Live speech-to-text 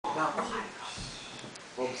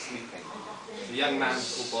Bob's sleeping. The young man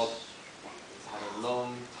called Bob has had a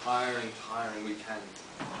long, tiring weekend.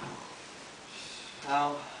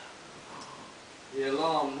 Now, the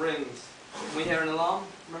alarm rings. Can we hear an alarm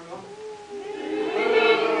from everyone?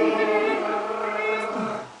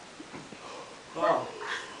 Oh,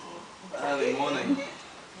 early morning.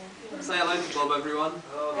 Say hello to Bob, everyone.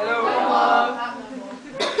 Hello, Bob.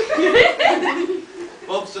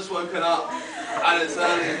 Bob's just woken up, and it's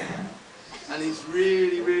early, and he's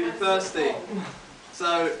really thirsty.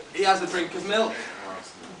 So he has a drink of milk.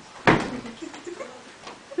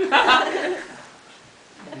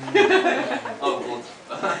 Oh God.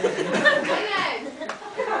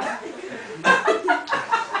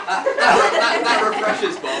 that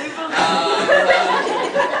refreshes Bob.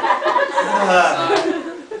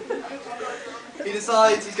 So he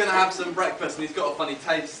decides he's going to have some breakfast, and he's got a funny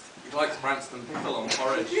taste. He likes Branston pickle on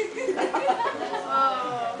porridge.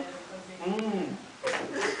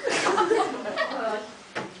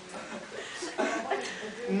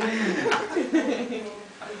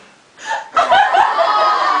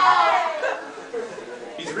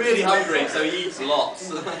 He's really hungry, so he eats lots.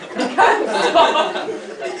 He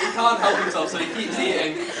can't help himself, so he keeps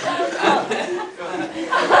eating.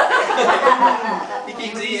 He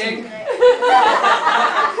keeps eating.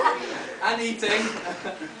 And eating.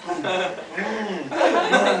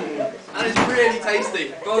 And it's really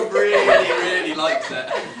tasty. Bob really likes it.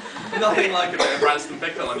 Nothing like a bit of Branston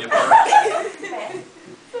pickle on your porridge.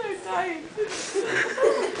 So tight.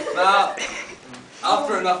 Now,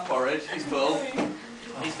 after enough porridge, he's full.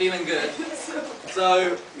 He's feeling good.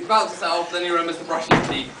 So he's about to set off, then he remembers to brush his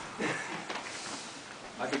teeth.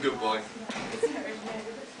 Like a good boy.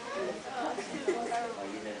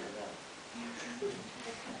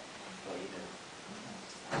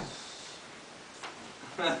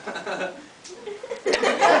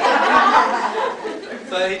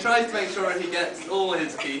 So he tries to make sure he gets all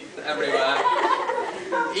his teeth everywhere,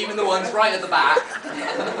 even the ones right at the back.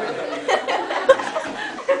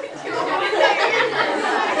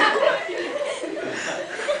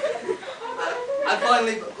 And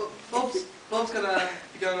finally, Bob's going to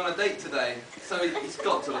be going on a date today, so he's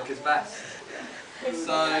got to look his best.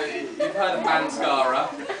 So you've heard of mascara,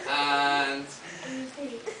 and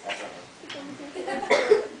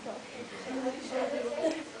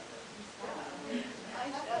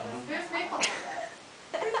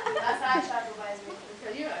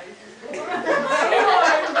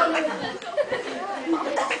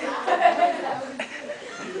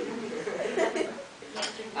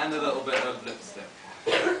and a little bit of lipstick.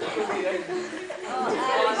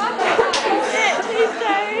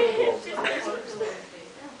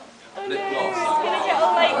 Lip gloss. It's gonna get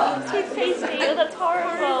all like toothpastey. Oh, that's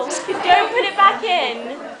horrible. Don't put it back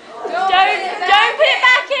in. Don't put it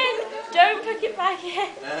back in. Don't put it back in.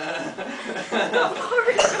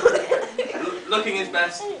 Looking his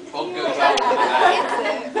best, Bob goes out to the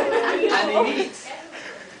bed, and he meets a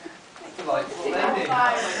delightful lady.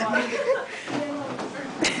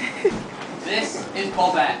 This is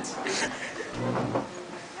Bobette.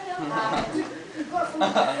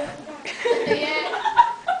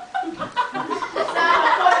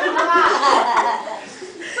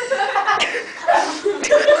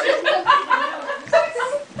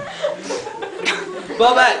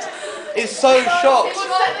 Bobette is so shocked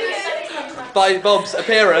by Bob's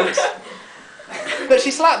appearance that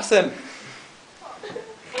she slaps him.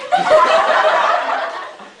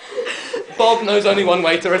 Bob knows only one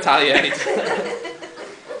way to retaliate.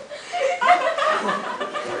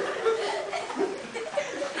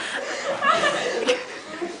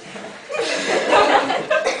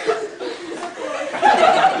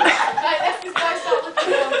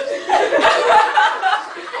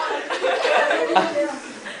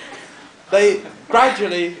 They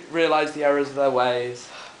gradually realise the errors of their ways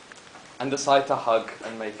and decide to hug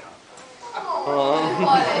and make up.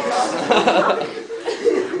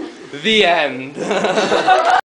 The end.